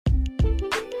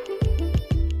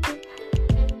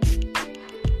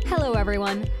Hello,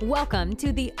 everyone. Welcome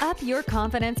to the Up Your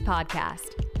Confidence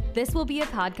podcast. This will be a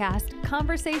podcast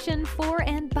conversation for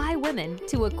and by women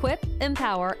to equip,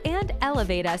 empower, and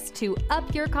elevate us to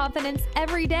up your confidence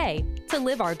every day to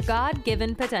live our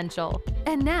God-given potential.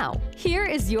 And now, here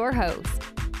is your host.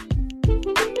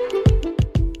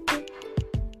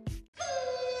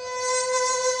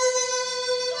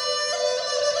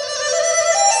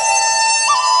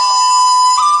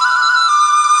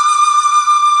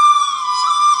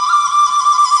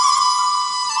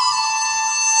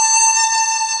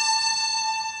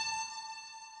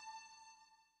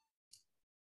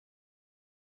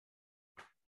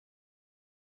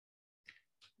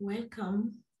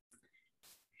 Welcome.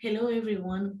 Hello,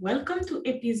 everyone. Welcome to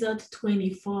episode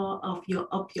 24 of your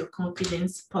Up Your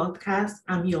Confidence podcast.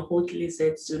 I'm your host,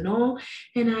 Lizette Zuno,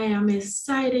 and I am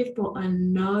excited for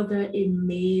another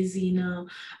amazing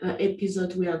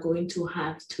episode we are going to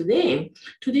have today.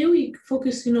 Today, we're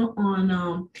focusing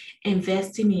on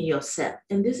investing in yourself.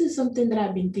 And this is something that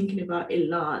I've been thinking about a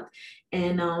lot.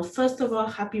 And first of all,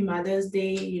 happy Mother's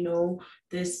Day.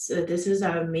 This is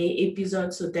our May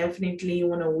episode, so definitely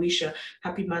want to wish a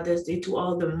happy Mother's Day to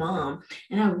all the mom.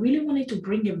 And I really wanted to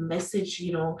bring a message.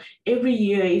 Every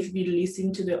year, if you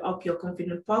listen to the Up Your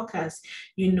Confidence podcast,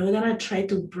 you know that I try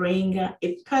to bring a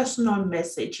personal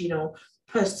message,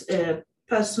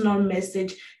 personal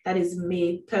message that is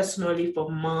made personally for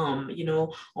mom,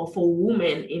 or for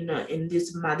women in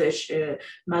this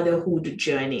motherhood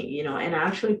journey, and I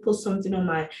actually post something on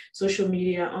my social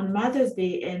media on Mother's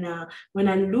Day. And when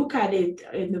I look at it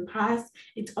in the past,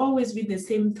 it's always been the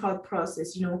same thought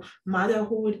process.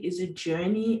 Motherhood is a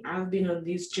journey. I've been on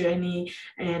this journey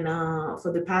and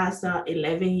for the past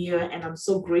 11 years, and I'm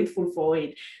so grateful for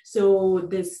it. So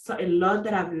there's a lot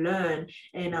that I've learned,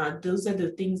 and those are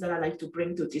the things that I like to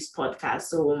bring to this podcast.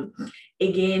 So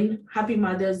again, happy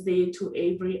Mother's Day to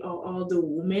all the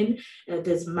women.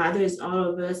 There's mothers,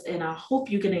 all of us, and I hope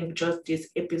you can enjoy this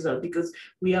episode because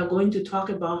we are going to talk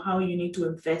about how you need to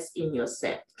invest in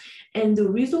yourself. And the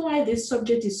reason why this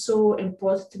subject is so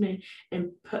important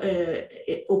and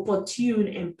opportune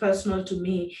and personal to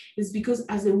me is because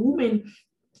as a woman,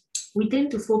 we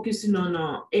tend to focus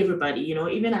on everybody,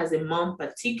 even as a mom,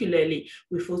 particularly,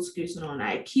 we focus on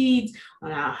our kids,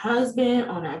 on our husband,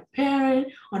 on our parent,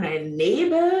 on our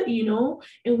neighbor,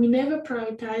 and we never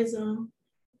prioritize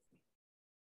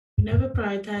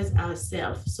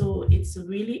ourselves. So it's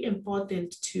really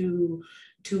important to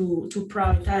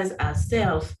prioritize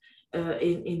ourselves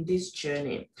in this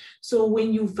journey. So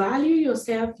when you value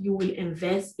yourself, you will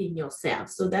invest in yourself.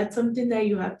 So that's something that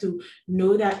you have to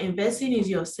know, that investing in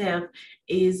yourself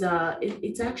is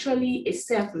it's actually a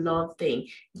self-love thing.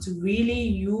 It's really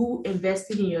you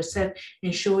investing in yourself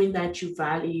and showing that you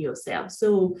value yourself.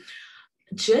 So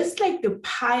just like the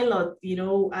pilot,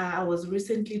 I was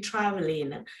recently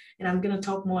traveling, and I'm going to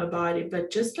talk more about it,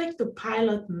 but just like the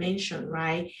pilot mentioned,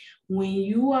 right? When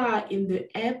you are in the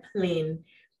airplane,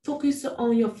 focus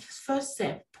on your first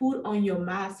step, put on your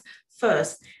mask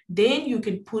first, then you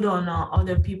can put on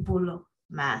other people's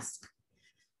mask.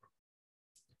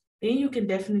 Then you can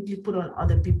definitely put on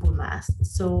other people's masks.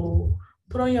 So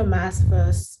put on your mask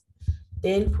first,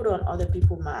 then put on other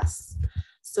people's masks.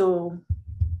 So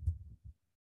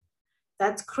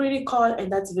that's critical,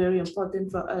 and that's very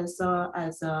important for us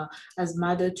as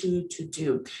mother to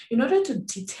do. In order to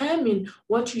determine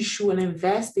what you should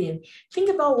invest in,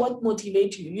 think about what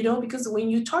motivates you, because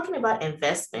when you're talking about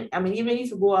investment, even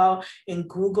if you go out and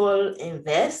Google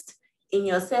invest in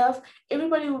yourself,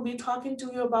 everybody will be talking to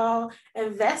you about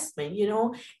investment,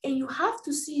 and you have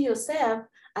to see yourself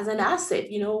as an asset.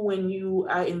 When you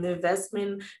are in the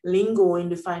investment lingo, in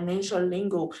the financial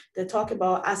lingo, they talk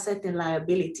about asset and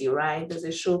liability, right? There's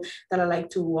a show that I like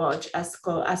to watch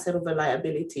called Asset Over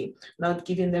Liability. Not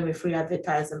giving them a free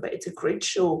advertising, but it's a great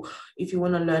show if you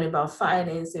want to learn about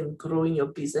finance and growing your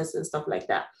business and stuff like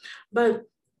that. But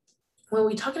when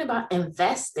we're talking about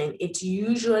investing, it's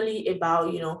usually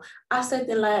about, asset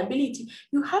and liability.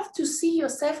 You have to see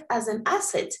yourself as an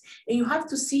asset, and you have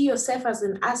to see yourself as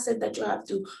an asset that you have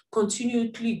to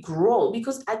continually grow,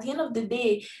 because at the end of the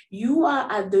day, you are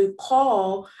at the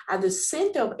core, at the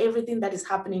center of everything that is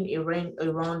happening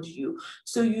around you.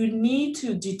 So you need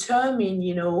to determine,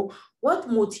 what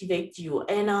motivates you.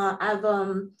 And I've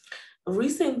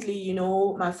recently,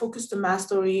 my Focus to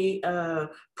Mastery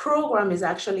program is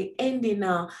actually ending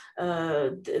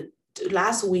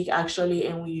last week actually,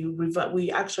 and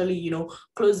we actually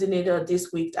closing it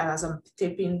this week as I'm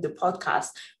taping the podcast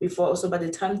before. So by the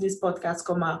time this podcast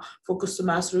come out, Focus to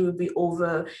Mastery will be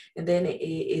over, and then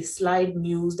a slight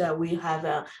news that we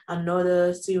have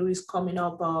another series coming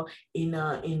up in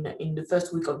the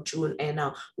first week of June, and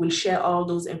we'll share all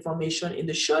those information in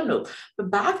the show notes. But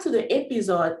back to the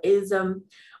episode is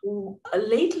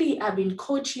lately I've been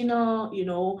coaching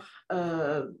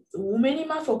women in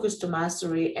my Focus to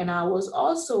Mastery, and I was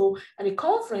also at a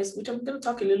conference, which I'm going to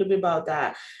talk a little bit about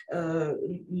that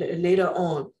later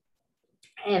on.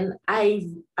 And I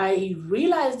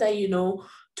realized that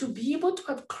to be able to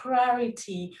have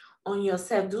clarity on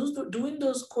yourself, doing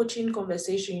those coaching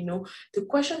conversations, the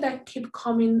question that keep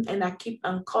coming and I keep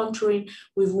encountering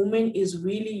with women is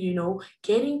really,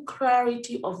 getting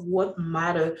clarity of what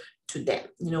matter to them.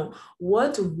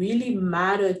 What really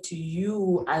matter to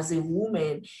you as a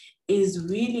woman is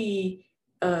really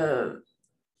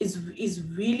is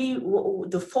really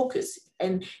the focus,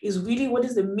 and is really what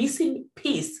is the missing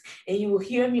piece. And you will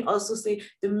hear me also say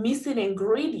the missing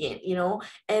ingredient,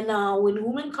 and when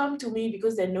women come to me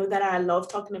because they know that I love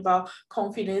talking about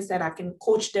confidence, that I can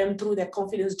coach them through their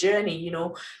confidence journey,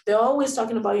 they're always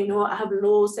talking about, I have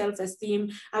low self-esteem,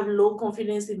 I have low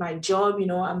confidence in my job,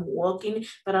 I'm working,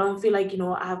 but I don't feel like,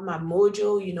 I have my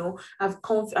mojo,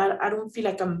 I don't feel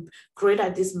like I'm great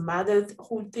at this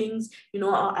motherhood things,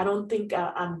 I don't think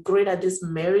I'm great at this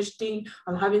marriage thing,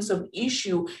 I'm having some issue.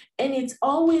 And it's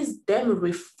always them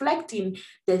reflecting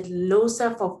that low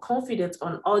self-confidence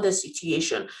on other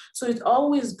situations. So it's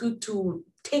always good to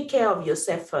take care of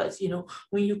yourself first.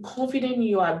 When you're confident in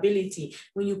your ability,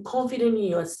 when you're confident in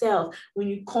yourself, when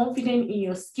you're confident in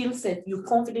your skill set, you're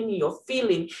confident in your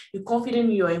feeling, you're confident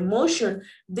in your emotion,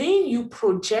 then you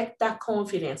project that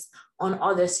confidence on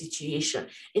other situations.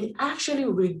 It actually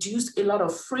reduced a lot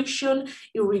of friction,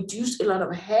 it reduced a lot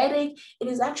of headache, it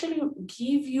is actually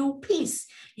give you peace.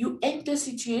 You enter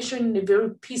situation in a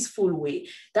very peaceful way.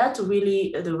 That's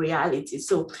really the reality.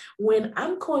 So when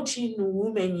I'm coaching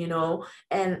women,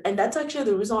 and that's actually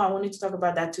the reason why I wanted to talk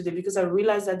about that today, because I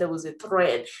realized that there was a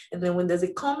thread. And then when there's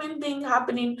a common thing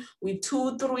happening with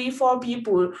 2, 3, 4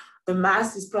 people, the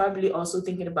mass is probably also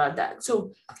thinking about that.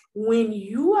 So when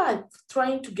you are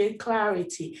trying to get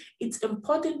clarity, it's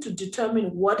important to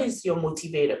determine what is your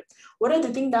motivator. What are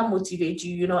the things that motivate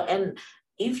you, and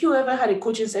if you ever had a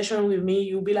coaching session with me,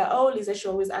 you'll be like, oh, Lisa, she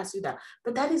always asks you that.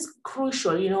 But that is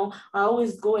crucial, I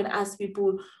always go and ask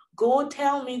people, go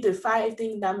tell me the 5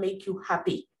 things that make you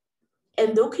happy.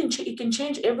 And it can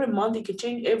change every month, it can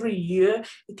change every year,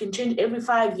 it can change every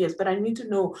 5 years, but I need to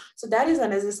know. So that is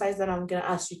an exercise that I'm going to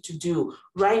ask you to do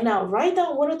right now. Write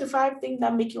down what are the 5 things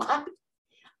that make you happy.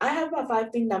 I have my 5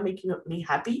 things that make me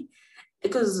happy,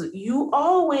 because you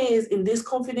always, in this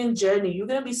confidence journey, you're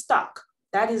going to be stuck.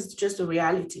 That is just a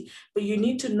reality. But you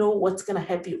need to know what's going to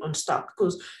help you unstuck,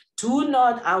 because do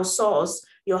not outsource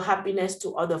your happiness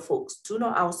to other folks. Do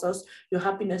not outsource your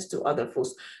happiness to other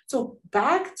folks. So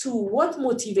back to what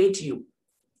motivates you.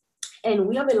 And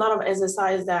we have a lot of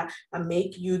exercise that I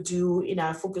make you do in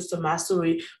our Focus to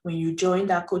Mastery when you join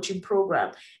that coaching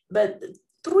program. But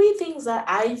 3 things that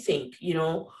I think,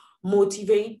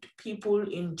 motivate people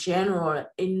in general.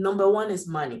 And number 1 is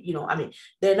money.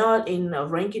 They're not in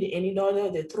ranking any order.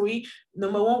 The 3,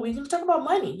 number 1, we're going to talk about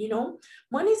money.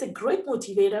 Money is a great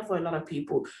motivator for a lot of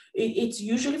people. It's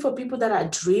usually for people that are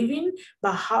driven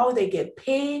by how they get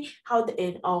paid, how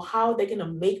they're going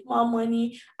to make more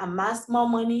money, amass more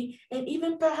money, and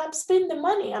even perhaps spend the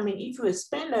money. If you're a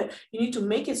spender, you need to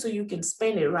make it so you can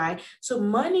spend it, right? So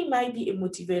money might be a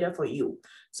motivator for you.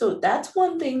 So that's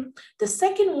one thing. The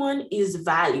second one is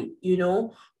value.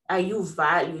 Are you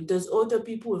valued? Does other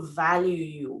people value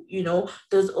you?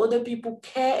 Does other people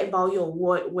care about your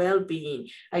well-being?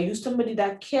 Are you somebody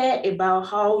that care about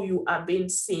how you are being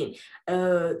seen?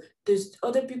 Does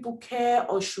other people care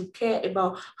or should care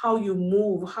about how you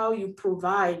move, how you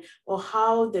provide, or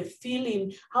how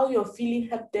your feeling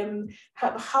help them,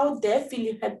 how their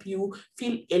feeling help you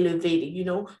feel elevated?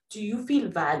 Do you feel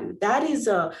valued? That is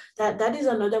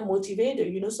another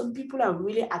motivator. Some people are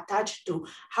really attached to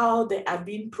how they are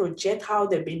being projected, how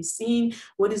they've been seen,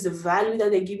 what is the value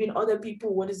that they're giving other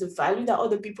people, what is the value that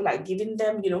other people are giving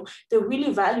them. They're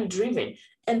really value driven.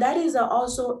 And that is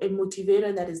also a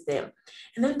motivator that is there.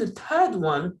 And then the third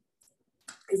one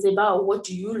is about what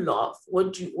do you love?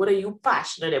 What are you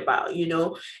passionate about?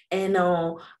 And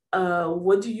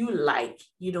what do you like?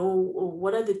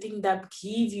 What are the things that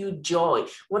give you joy?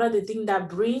 What are the things that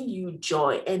bring you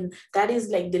joy? And that is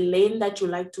like the lane that you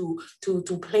like to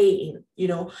play in.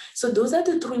 So those are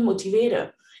the 3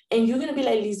 motivators. And you're going to be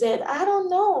like, Lizette, I don't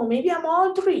know. Maybe I'm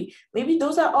all three. Maybe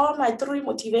those are all my three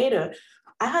motivators.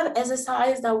 I have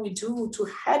exercise that we do to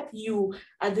help you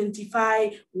identify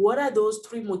what are those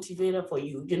three motivators for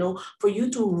you, for you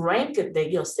to rank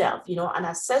yourself, an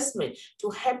assessment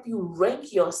to help you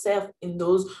rank yourself in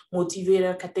those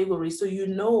motivator categories. So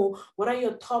what are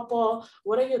your top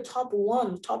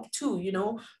one, top two,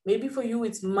 maybe for you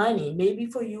it's money, maybe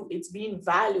for you it's being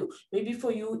valued, maybe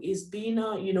for you it's being,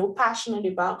 passionate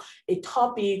about a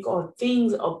topic or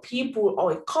things or people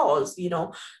or a cause,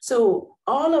 So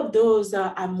all of those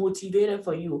are motivated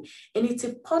for you. And it's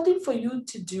important for you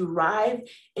to derive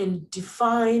and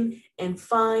define and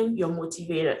find your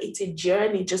motivator. It's a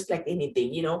journey just like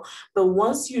anything, But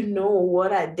once you know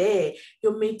what are there,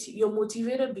 your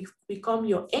motivator become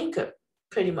your anchor,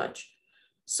 pretty much.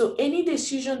 So any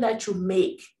decision that you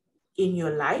make in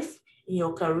your life, in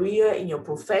your career, in your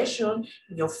profession,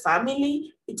 in your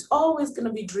family, it's always going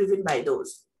to be driven by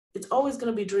those. It's always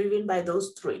going to be driven by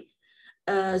those three.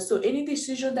 So any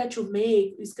decision that you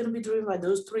make is going to be driven by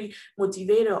those three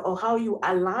motivators, or how you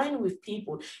align with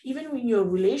people, even in your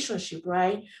relationship,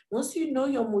 right? Once you know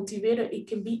your motivator, it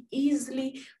can be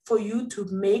easily for you to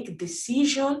make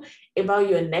decision about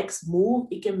your next move.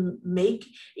 It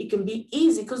can be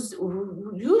easy because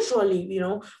usually,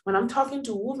 when I'm talking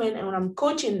to women and when I'm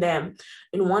coaching them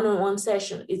in one-on-one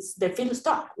session, they feel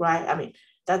stuck, right? I mean,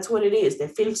 that's what it is. They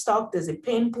feel stuck. There's a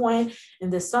pain point,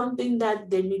 and there's something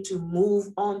that they need to move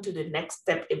on to the next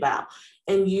step about.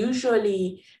 And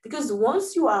usually, because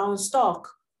once you are unstuck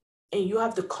and you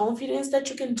have the confidence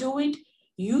that you can do it,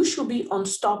 you should be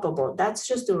unstoppable. That's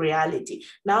just the reality.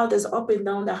 Now there's up and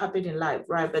down that happen in life,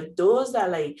 right? But those are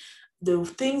like the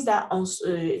things that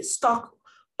stuck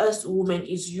us women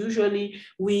is usually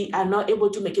we are not able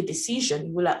to make a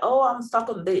decision. We're like, oh, I'm stuck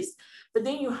on this. But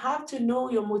then you have to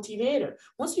know your motivator.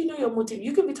 Once you know your motivator,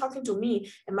 you can be talking to me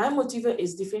and my motivator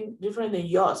is different than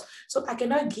yours. So I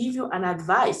cannot give you an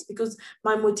advice because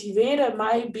my motivator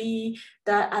might be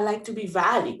that I like to be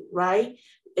valued, right?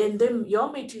 And then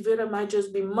your motivator might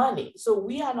just be money. So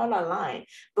we are not aligned.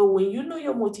 But when you know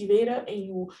your motivator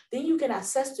and then you can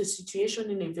assess the situation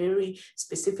in a very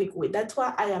specific way. That's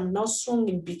why I am not strong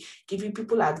in giving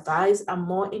people advice. I'm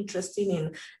more interested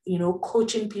in,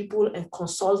 coaching people and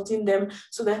consulting them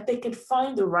so that they can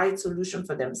find the right solution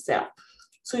for themselves.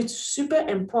 So it's super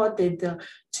important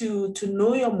to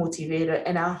know your motivator.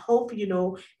 And I hope,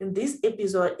 in this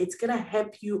episode, it's going to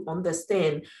help you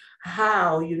understand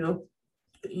how,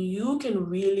 you can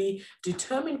really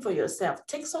determine for yourself.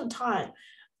 Take some time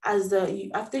after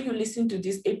you listen to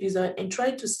this episode and try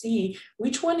to see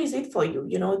which one is it for you.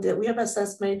 That we have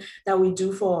assessment that we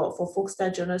do for folks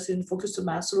that join us in Focus to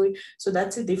Mastery. So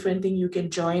that's a different thing you can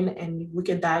join and we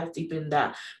can dive deep in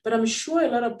that. But I'm sure a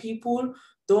lot of people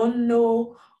don't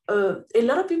know. A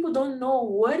lot of people don't know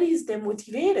what is their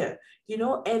motivator,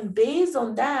 and based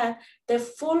on that, they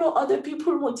follow other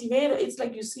people's motivator. It's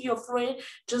like you see your friend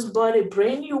just bought a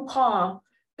brand new car.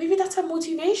 Maybe that's her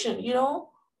motivation,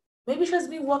 Maybe she has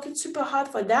been working super hard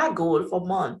for that goal for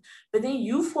months, but then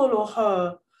you follow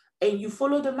her and you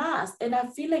follow the mass. And I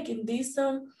feel like in this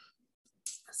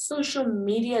social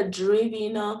media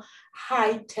driven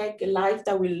high-tech life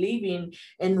that we live in,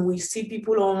 and we see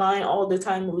people online all the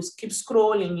time, we keep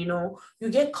scrolling, you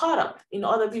get caught up in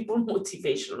other people's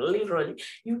motivation. Literally,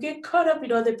 you get caught up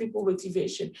in other people's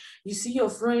motivation. You see your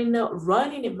friend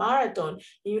running a marathon and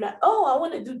you're like, oh, I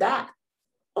want to do that.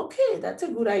 Okay, that's a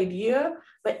good idea,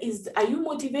 but are you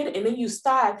motivated? And then you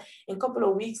start, and a couple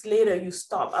of weeks later, you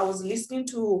stop. I was listening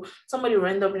to somebody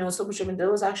random, social media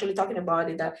that was actually talking about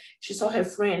it, that she saw her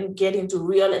friend get into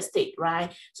real estate,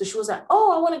 right? So she was like,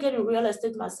 oh, I want to get in real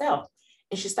estate myself.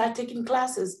 And she started taking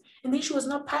classes, and then she was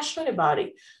not passionate about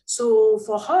it. So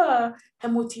for her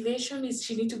motivation is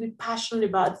she needs to be passionate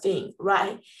about things,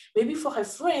 right? Maybe for her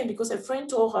friend, because her friend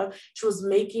told her she was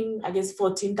making, I guess,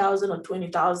 $14,000 or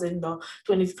 $20,000 or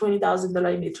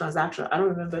 $20,000 in a transaction. I don't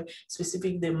remember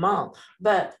specifically the amount,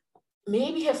 but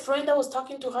maybe her friend that was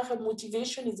talking to her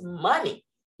motivation is money.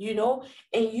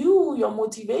 And your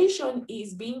motivation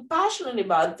is being passionate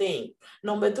about things.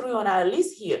 Number 3 on our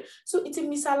list here. So it's a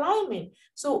misalignment.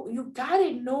 So you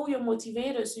gotta know your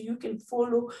motivator so you can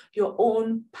follow your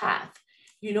own path.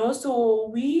 So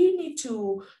we need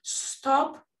to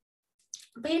stop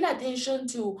paying attention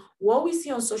to what we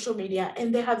see on social media.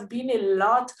 And there have been a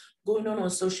lot going on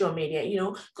social media,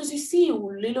 because you see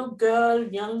little girl,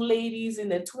 young ladies in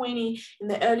the 20s, in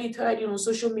the early 30s on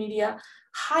social media,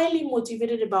 highly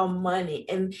motivated about money,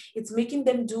 and it's making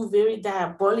them do very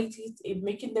diabolical, it's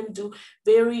making them do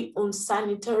very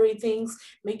unsanitary things,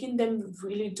 making them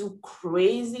really do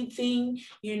crazy things,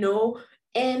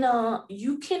 And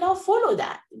you cannot follow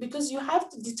that because you have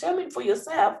to determine for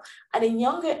yourself at a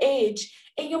younger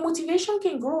age, and your motivation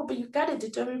can grow, but you got to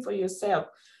determine for yourself.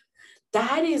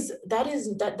 That is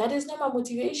not my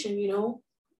motivation, you know.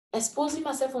 Exposing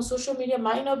myself on social media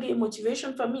might not be a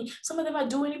motivation for me. Some of them are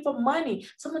doing it for money.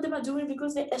 Some of them are doing it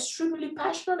because they're extremely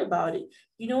passionate about it.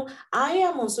 You know, I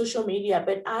am on social media,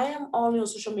 but I am only on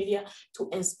social media to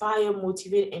inspire,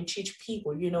 motivate, and teach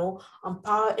people, you know,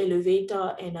 empower,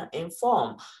 elevator, and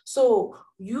inform. So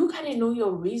you gotta know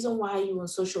your reason why you're on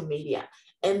social media.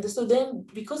 And so then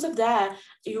because of that,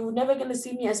 you're never gonna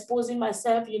see me exposing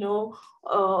myself, you know,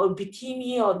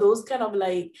 bikini or those kind of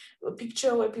like a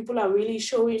picture where people are really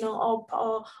showing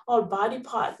all body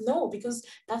part. No, because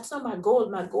that's not my goal.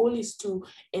 My goal is to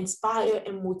inspire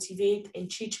and motivate and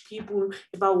teach people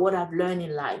about what I've learned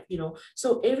in life, you know.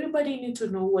 So everybody need to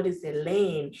know what is their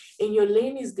lane, and your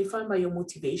lane is defined by your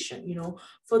motivation, you know.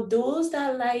 For those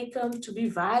that like to be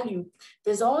valued,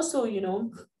 there's also, you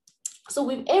know, so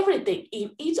with everything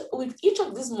in each with each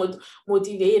of these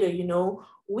motivator, you know,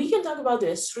 we can talk about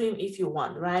the extreme if you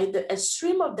want, right? The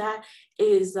extreme of that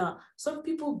is some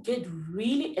people get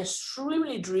really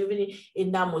extremely driven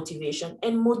in that motivation,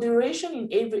 and moderation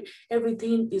in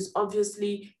everything is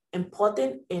obviously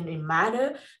important and it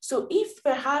matter. So if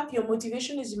perhaps your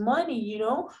motivation is money, you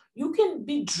know, you can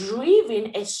be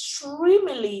driven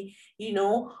extremely, you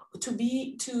know, to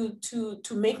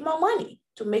make more money,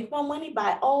 to make more money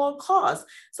by all costs.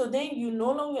 So then you're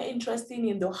no longer interested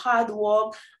in the hard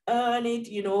work, earn it,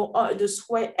 you know, or the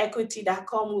sweat equity that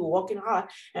come with working hard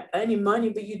and earning money,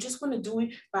 but you just want to do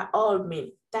it by all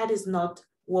means. That is not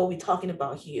what we're talking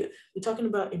about here. We're talking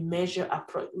about a measure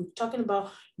approach. We're talking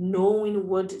about knowing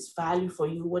what is value for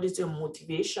you, what is your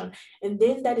motivation, and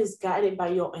then that is guided by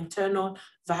your internal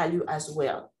value as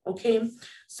well. Okay,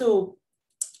 so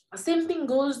same thing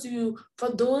goes to for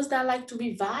those that like to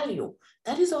be valued.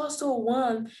 That is also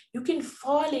one you can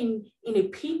fall in a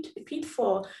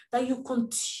pitfall that you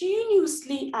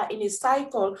continuously are in a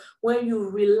cycle where you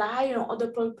rely on other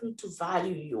people to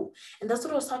value you. And that's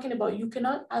what I was talking about. You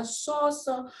cannot outsource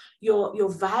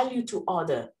your value to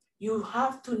other. You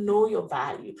have to know your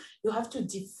value. You have to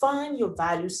define your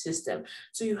value system.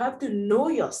 So you have to know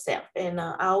yourself. And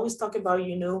I always talk about,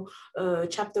 you know,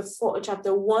 chapter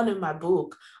 1 in my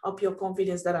book, Up Your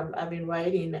Confidence, that I've been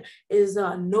writing, is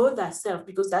know thyself,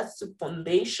 because that's the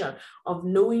foundation of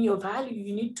knowing your value.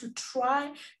 You need to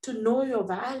try to know your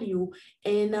value,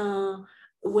 and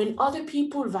when other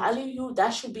people value you,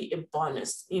 that should be a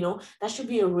bonus, you know, that should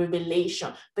be a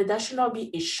revelation, but that should not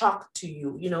be a shock to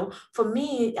you, you know. For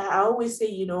me, I always say,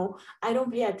 you know, I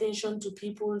don't pay attention to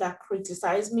people that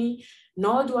criticize me,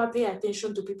 nor do I pay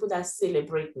attention to people that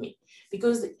celebrate me,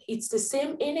 because it's the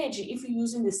same energy. If you're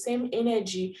using the same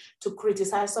energy to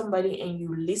criticize somebody and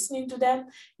you listening to them,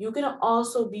 you're gonna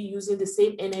also be using the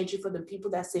same energy for the people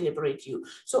that celebrate you.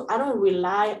 So I don't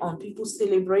rely on people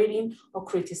celebrating or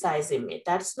criticizing me.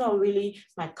 That's not really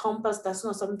my compass. That's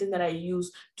not something that I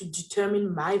use to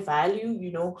determine my value.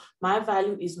 You know, my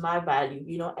value is my value,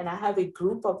 you know, and I have a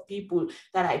group of people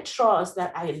that I trust,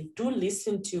 that I do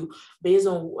listen to based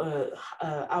on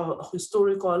our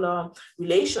historical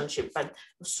relationship. But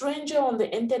stranger on the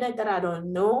internet that I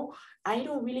don't know, I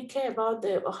don't really care about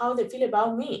how they feel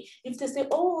about me. If they say,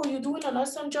 oh, you're doing an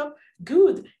awesome job,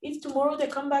 good. If tomorrow they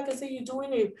come back and say you're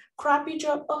doing a crappy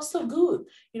job, also good.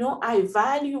 You know, I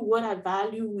value what I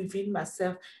value within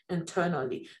myself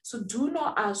internally. So do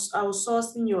not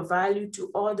outsourcing your value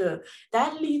to other.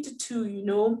 That leads to, you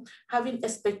know, having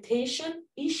expectation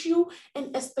issue,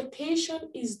 and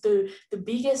expectation is the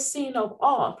biggest sin of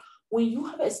all. When you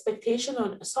have expectation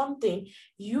on something,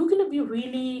 you're going to be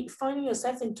really finding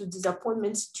yourself into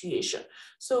disappointment situation.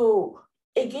 So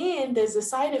again, there's a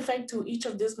side effect to each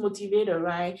of this motivator,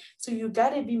 right? So you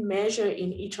got to be measured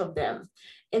in each of them.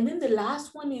 And then the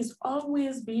last one is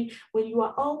always be when you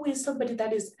are always somebody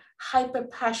that is hyper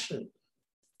passionate,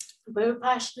 very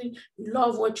passionate, you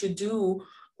love what you do.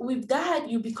 With that,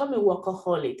 you become a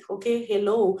workaholic. Okay,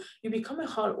 hello, you become a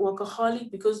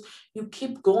workaholic because you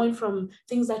keep going from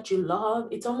things that you love.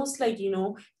 It's almost like, you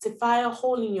know, it's a fire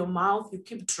hole in your mouth. You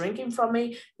keep drinking from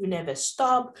it, you never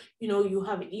stop. You know, you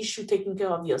have an issue taking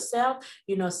care of yourself,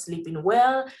 you're not sleeping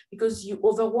well because you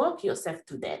overwork yourself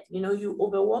to that. You know, you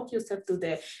overwork yourself to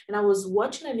that. And I was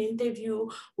watching an interview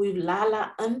with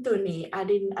Lala Anthony. I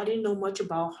didn't know much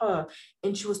about her,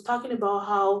 and she was talking about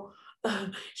how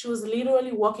she was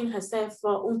literally working herself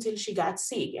until she got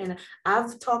sick. And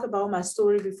I've talked about my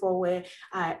story before where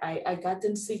I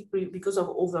gotten sick because of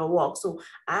overwork. So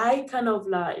I kind of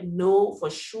like know for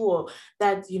sure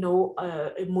that,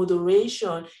 a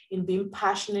moderation in being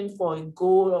passionate for a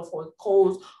goal or for a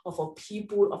cause or for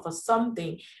people or for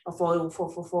something or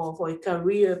for a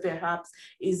career perhaps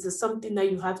is something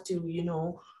that you have to,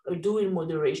 do in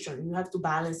moderation. You have to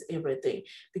balance everything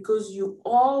because you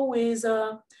always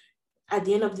at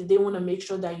the end of the day want to make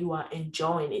sure that you are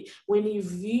enjoying it. When you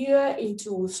veer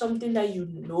into something that you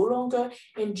no longer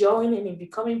enjoying and it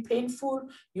becoming painful,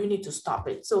 you need to stop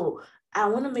it. So I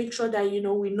want to make sure that, we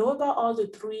know about all the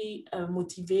three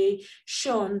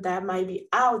motivation that might be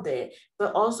out there,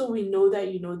 but also we know that,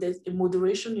 there's a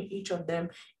moderation in each of them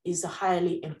is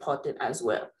highly important as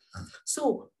well.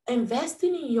 So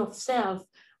investing in yourself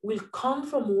will come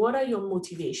from what are your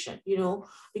motivation,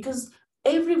 because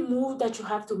every move that you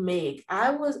have to make. I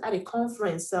was at a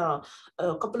conference a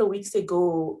couple of weeks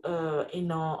ago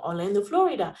in Orlando,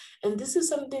 Florida, and this is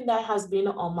something that has been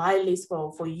on my list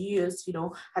for years.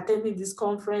 Attending this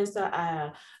conference.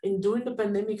 And during the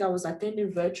pandemic, I was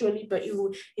attending virtually, but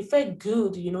it felt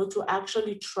good, to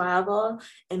actually travel.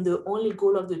 And the only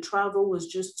goal of the travel was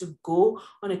just to go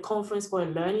on a conference for a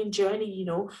learning journey.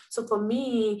 So for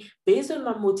me, based on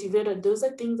my motivator, those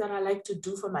are things that I like to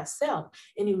do for myself,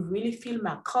 and it really filled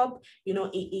my cup. It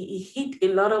hit a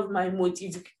lot of my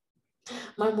motivator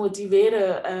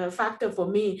factor for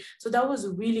me. So that was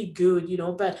really good,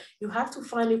 but you have to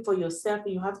find it for yourself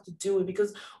and you have to do it,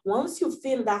 because once you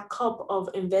fill that cup of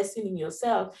investing in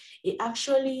yourself, it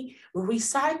actually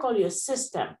recycle your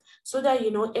system so that,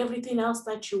 everything else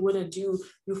that you want to do,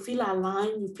 you feel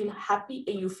aligned, you feel happy,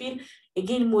 and you feel,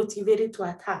 again, motivated to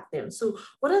attack them. So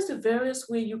what are the various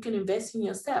ways you can invest in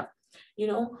yourself?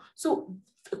 So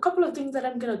a couple of things that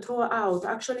I'm going to throw out,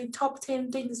 actually top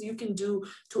 10 things you can do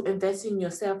to invest in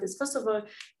yourself is, first of all,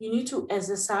 you need to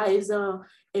exercise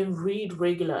and read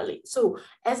regularly. So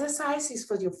exercise is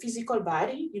for your physical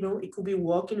body. It could be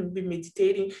walking, it could be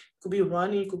meditating, it could be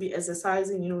running, it could be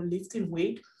exercising, lifting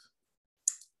weight.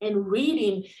 And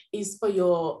reading is for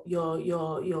your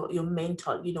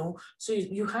mental. So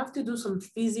you have to do some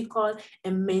physical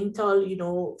and mental,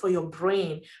 for your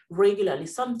brain regularly,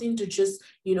 something to just,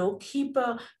 keep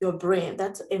your brain.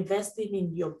 That's investing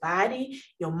in your body,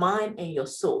 your mind, and your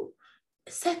soul.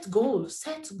 Set goal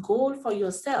for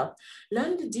yourself.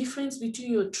 Learn the difference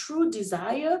between your true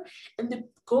desire and the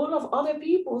goal of other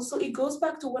people. So it goes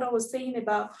back to what I was saying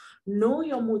about know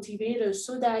your motivator,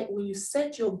 so that when you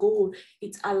set your goal,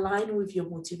 it's aligned with your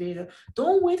motivator.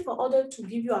 Don't wait for others to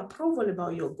give you approval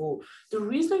about your goal. The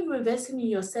reason you're investing in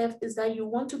yourself is that you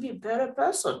want to be a better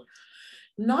person,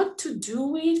 not to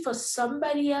do it for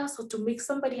somebody else or to make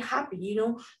somebody happy.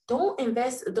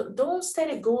 Don't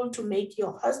set a goal to make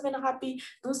your husband happy.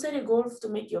 Don't set a goal to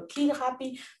make your kid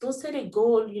happy. Don't set a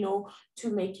goal, to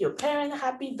make your parent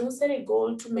happy. Don't set a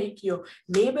goal to make your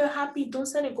neighbor happy. Don't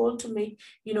set a goal to make,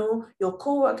 your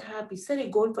coworker happy. Set a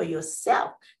goal for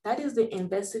yourself. That is the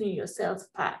investing in yourself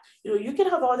part. You can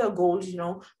have other goals,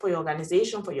 for your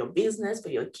organization, for your business, for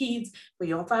your kids, for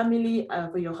your family,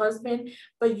 for your husband,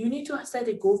 but you need to set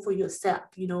a goal for yourself,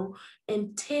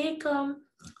 and take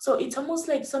so it's almost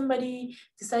like somebody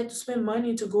decide to spend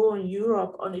money to go on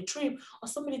Europe on a trip, or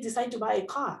somebody decide to buy a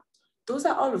car. Those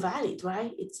are all valid,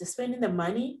 right? It's spending the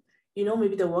money,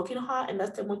 maybe they're working hard and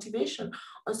that's their motivation.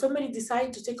 Or somebody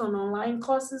decide to take on online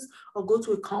courses or go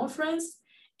to a conference,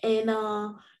 and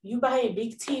you buy a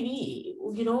big TV,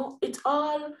 it's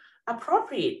all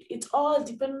appropriate. It's all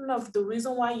dependent of the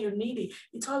reason why you need it.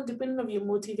 It's all dependent of your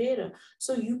motivator.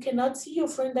 So you cannot see your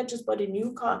friend that just bought a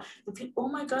new car and feel, oh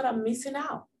my God, I'm missing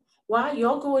out. Why?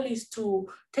 Your goal is to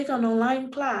take an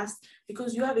online class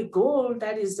because you have a goal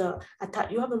that is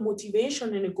you have a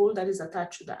motivation and a goal that is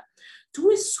attached to that.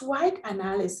 Do a SWOT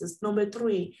analysis, number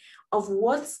 3, of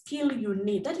what skill you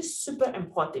need. That is super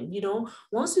important.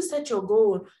 Once you set your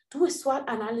goal, do a SWOT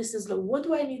analysis. Like, what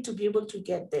do I need to be able to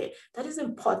get there? That is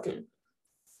important.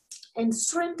 And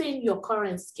strengthen your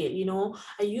current skill.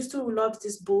 I used to love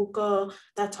this book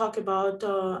that talk about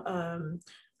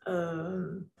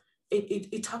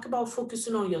it talk about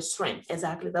focusing on your strength.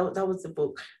 Exactly. That was the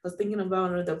book. I was thinking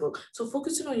about another book. So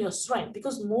focusing on your strength,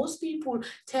 because most people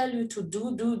tell you to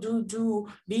do,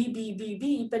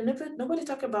 be, but nobody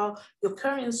talk about your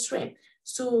current strength.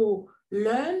 So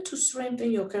Learn to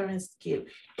strengthen your current skill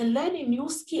and learn a new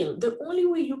skill. The only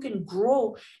way you can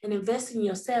grow and invest in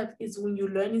yourself is when you're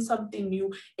learning something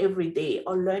new every day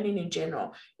or learning in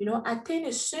general. Attend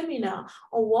a seminar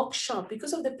or workshop.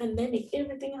 Because of the pandemic,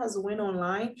 everything has went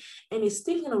online and it's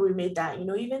still going to remain that,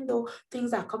 even though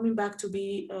things are coming back to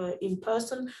be in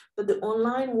person, but the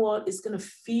online world is going to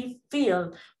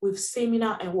filled with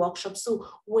seminar and workshops. So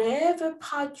wherever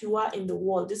part you are in the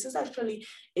world, this is actually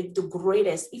the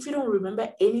greatest. If you don't remember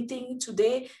anything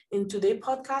today in today's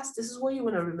podcast, this is what you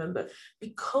want to remember.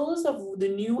 Because of the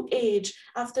new age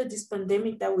after this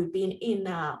pandemic that we've been in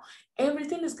now,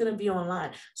 everything is going to be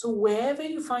online. So wherever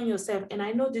you find yourself, and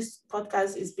I know this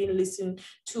podcast is being listened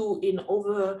to in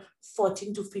over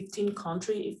 14 to 15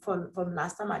 countries from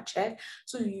last time I checked.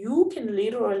 So you can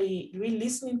literally be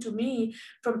listening to me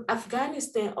from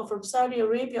Afghanistan or from Saudi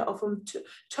Arabia or from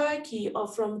Turkey or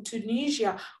from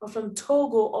Tunisia or from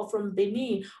Togo or from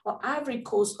Benin or Ivory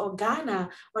Coast or Ghana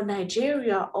or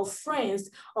Nigeria or France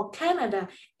or Canada,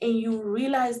 and you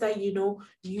realize that,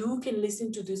 you can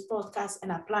listen to this podcast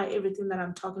and apply everything that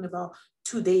I'm talking about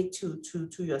today to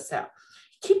yourself.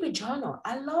 Keep a journal.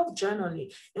 I love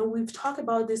journaling. And we've talked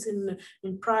about this in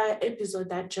prior episode,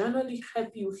 that journaling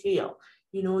help you heal.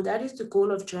 That is the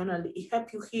goal of journaling. It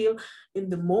helps you heal in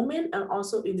the moment and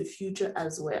also in the future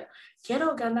as well. Get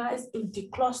organized and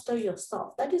decluster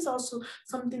yourself. That is also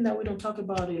something that we don't talk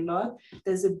about a lot.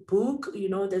 There's a book,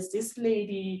 there's this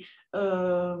lady,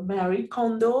 Marie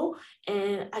Kondo,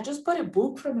 and I just bought a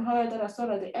book from her that I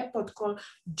saw at the airport called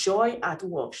Joy at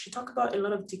Work. She talked about a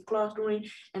lot of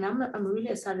decluttering, and I'm really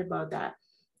excited about that.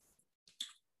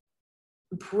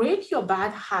 Break your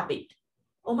bad habit.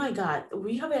 Oh my God,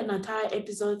 we have an entire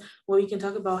episode where we can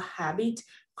talk about habit,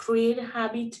 create a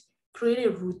habit, create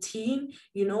a routine,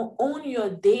 own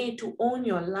your day to own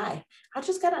your life. I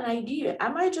just got an idea. I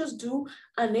might just do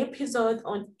an episode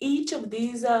on each of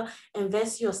these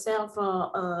invest yourself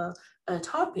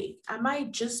topic. I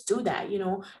might just do that.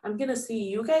 I'm gonna see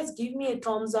you guys give me a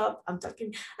thumbs up. I'm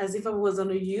talking as if I was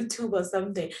on a YouTube or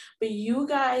something, but you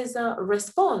guys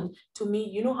respond to me.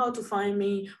 You know how to find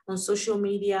me on social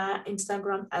media,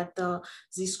 Instagram at the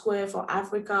Z Square for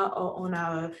Africa, or on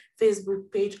our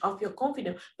Facebook page of Your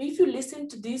Confidence. But if you listen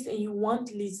to this and you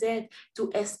want Lizette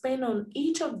to expand on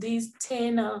each of these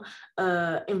 10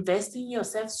 invest in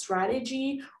yourself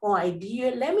strategy or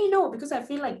idea, let me know, because I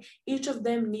feel like each of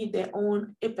them need their own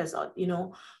episode.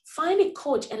 Find a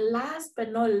coach, and last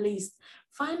but not least,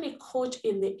 find a coach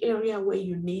in the area where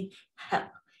you need help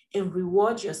and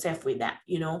reward yourself with that,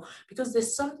 because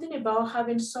there's something about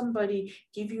having somebody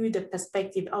give you the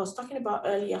perspective. I was talking about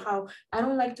earlier how I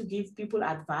don't like to give people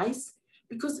advice,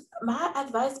 because my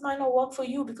advice might not work for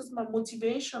you, because my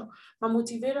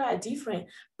motivator are different.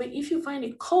 But if you find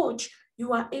a coach,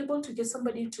 you are able to get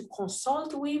somebody to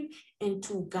consult with and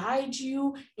to guide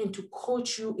you and to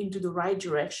coach you into the right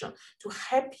direction, to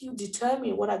help you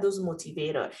determine what are those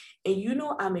motivators. And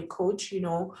I'm a coach,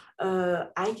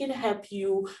 I can help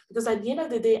you, because at the end of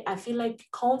the day, I feel like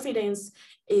confidence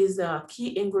is a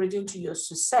key ingredient to your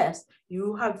success.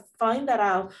 You have find that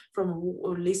out from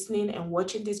listening and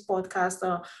watching this podcast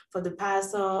for the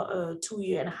past 2.5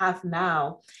 years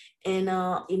now. And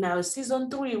in our season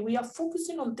 3, we are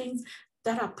focusing on things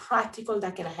that are practical,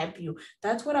 that can help you.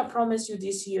 That's what I promised you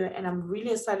this year. And I'm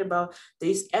really excited about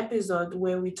this episode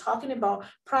where we're talking about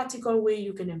practical way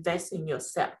you can invest in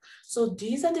yourself. So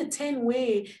these are the 10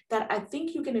 ways that I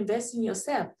think you can invest in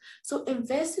yourself. So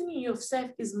investing in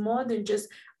yourself is more than just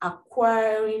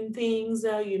acquiring things,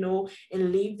 and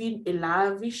living a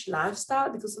lavish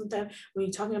lifestyle. Because sometimes when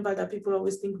you're talking about that, people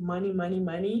always think money, money,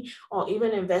 money, or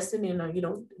even investing in,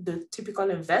 the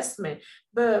typical investment.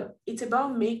 But it's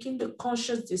about making the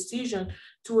conscious decision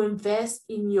to invest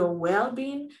in your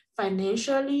well-being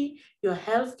financially, your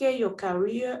healthcare, your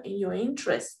career, and your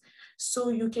interests, so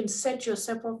you can set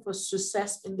yourself up for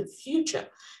success in the future.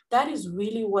 That is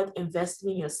really what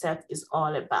investing in yourself is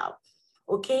all about.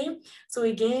 Okay, so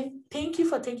again, thank you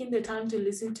for taking the time to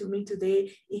listen to me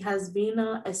today. It has been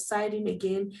exciting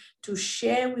again to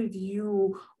share with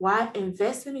you why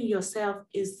investing in yourself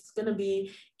is going to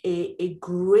be a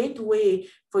great way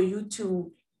for you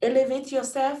to elevate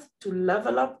yourself, to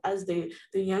level up, as the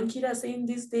young kids are saying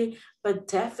this day, but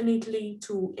definitely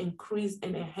to increase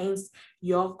and enhance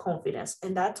your confidence.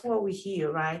 And that's what we're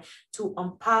here, right? To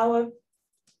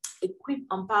equip,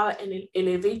 empower, and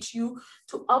elevate you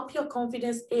to up your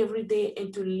confidence every day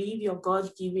and to live your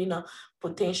God-given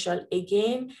potential.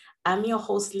 Again, I'm your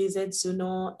host, Lizette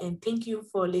Zuno, and thank you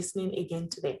for listening again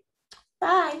today.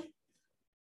 Bye.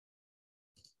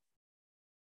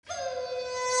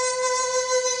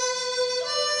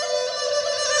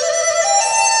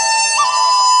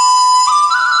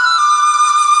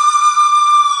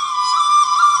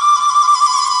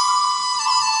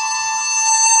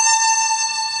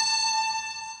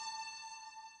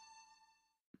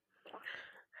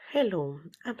 Hello,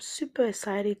 I'm super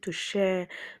excited to share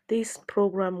this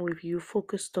program with you,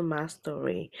 Focus to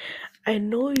Mastery. I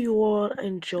know you all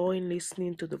enjoy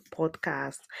listening to the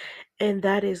podcast, and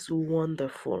that is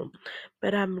wonderful.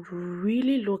 But I'm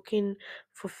really looking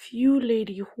for few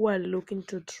ladies who are looking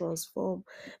to transform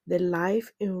their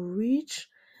life and reach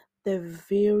the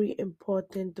very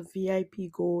important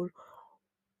VIP goal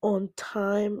on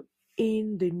time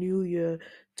in the new year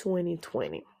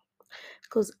 2020,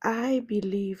 because I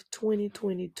believe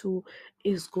 2022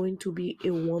 is going to be a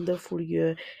wonderful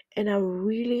year, and I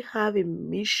really have a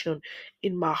mission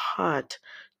in my heart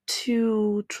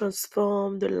to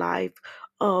transform the life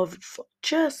of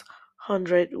just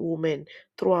 100 women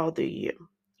throughout the year.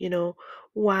 You know,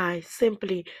 why?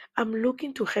 Simply, I'm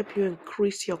looking to help you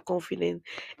increase your confidence,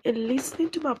 and listening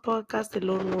to my podcast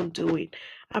alone won't do it.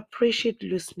 I appreciate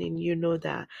listening, you know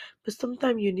that. But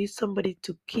sometimes you need somebody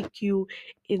to kick you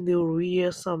in the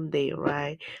rear someday,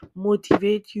 right?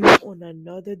 Motivate you on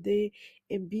another day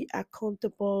and be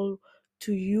accountable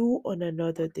to you on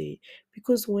another day.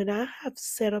 Because when I have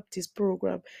set up this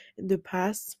program in the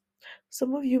past,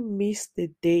 some of you missed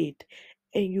the date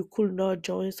and you could not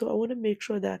join. So I want to make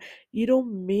sure that you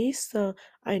don't miss a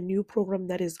new program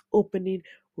that is opening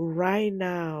right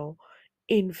now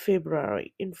in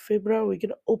February. In February, we're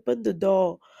gonna open the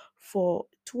door for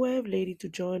 12 lady to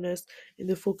join us in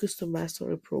the Focus to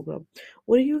Mastery program.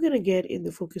 What are you gonna get in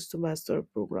the Focus to Mastery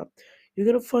program? You're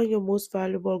gonna find your most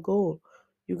valuable goal.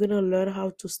 You're gonna learn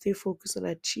how to stay focused and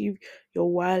achieve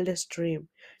your wildest dream.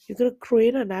 You're gonna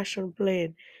create an action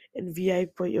plan and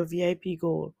VIP your VIP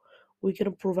goal. We're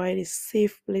gonna provide a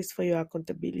safe place for your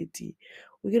accountability.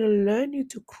 We're gonna learn you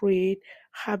to create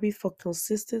habit for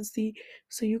consistency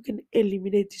so you can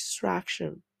eliminate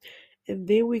distraction. And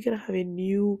then we're gonna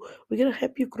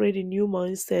help you create a new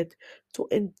mindset to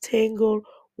entangle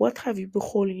what have you been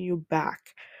holding you back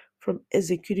from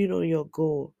executing on your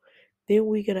goal. Then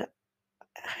we're gonna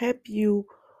help you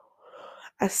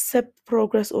accept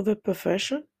progress over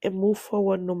perfection and move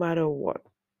forward no matter what.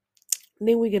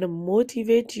 Then we're going to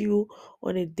motivate you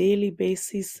on a daily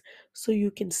basis so you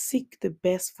can seek the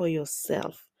best for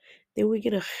yourself. Then we're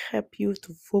going to help you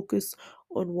to focus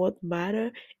on what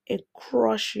matter and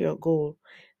crush your goal.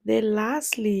 Then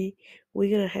lastly, we're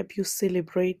going to help you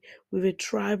celebrate with a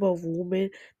tribe of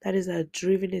women that is as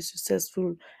driven and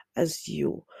successful as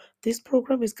you. This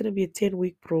program is going to be a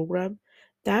 10-week program.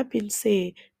 That being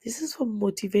said, this is for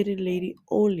motivated lady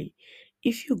only.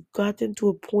 If you gotten to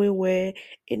a point where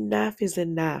enough is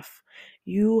enough.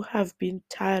 You have been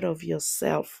tired of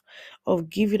yourself, of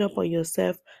giving up on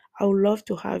yourself. I would love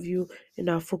to have you in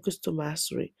our Focus to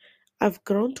Mastery. I've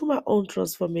grown to my own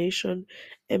transformation,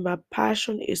 and my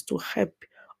passion is to help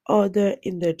other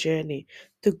in the journey.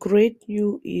 The great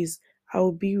news is I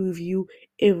will be with you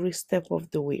every step of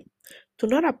the way. Do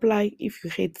not apply if you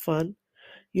hate fun,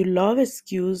 you love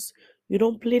excuse, you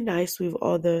don't play nice with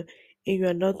other, and you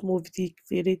are not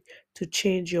motivated to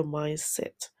change your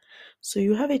mindset. So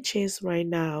you have a chance right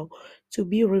now to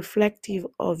be reflective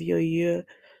of your year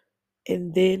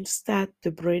and then start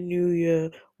the brand new year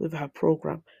with our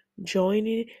program. Join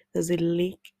it. There's a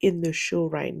link in the show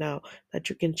right now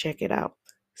that you can check it out.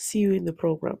 See you in the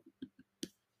program.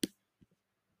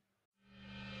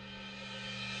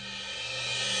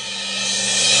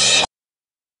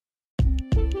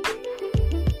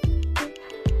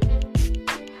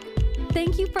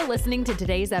 Thank you for listening to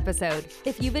today's episode.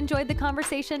 If you've enjoyed the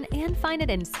conversation and find it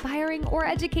inspiring or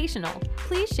educational,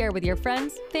 please share with your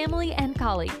friends, family, and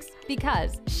colleagues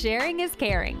because sharing is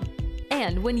caring.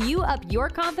 And when you up your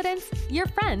confidence, your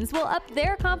friends will up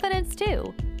their confidence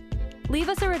too. Leave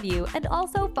us a review and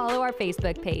also follow our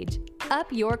Facebook page,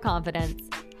 Up Your Confidence.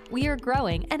 We are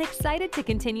growing and excited to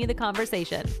continue the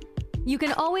conversation. You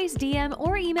can always DM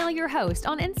or email your host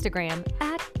on Instagram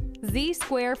at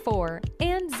Z-Square4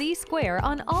 and Z-Square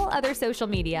on all other social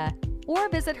media, or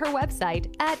visit her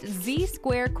website at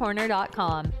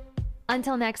zsquarecorner.com.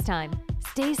 Until next time,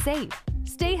 stay safe,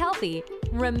 stay healthy,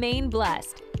 remain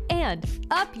blessed, and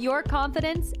up your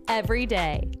confidence every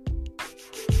day.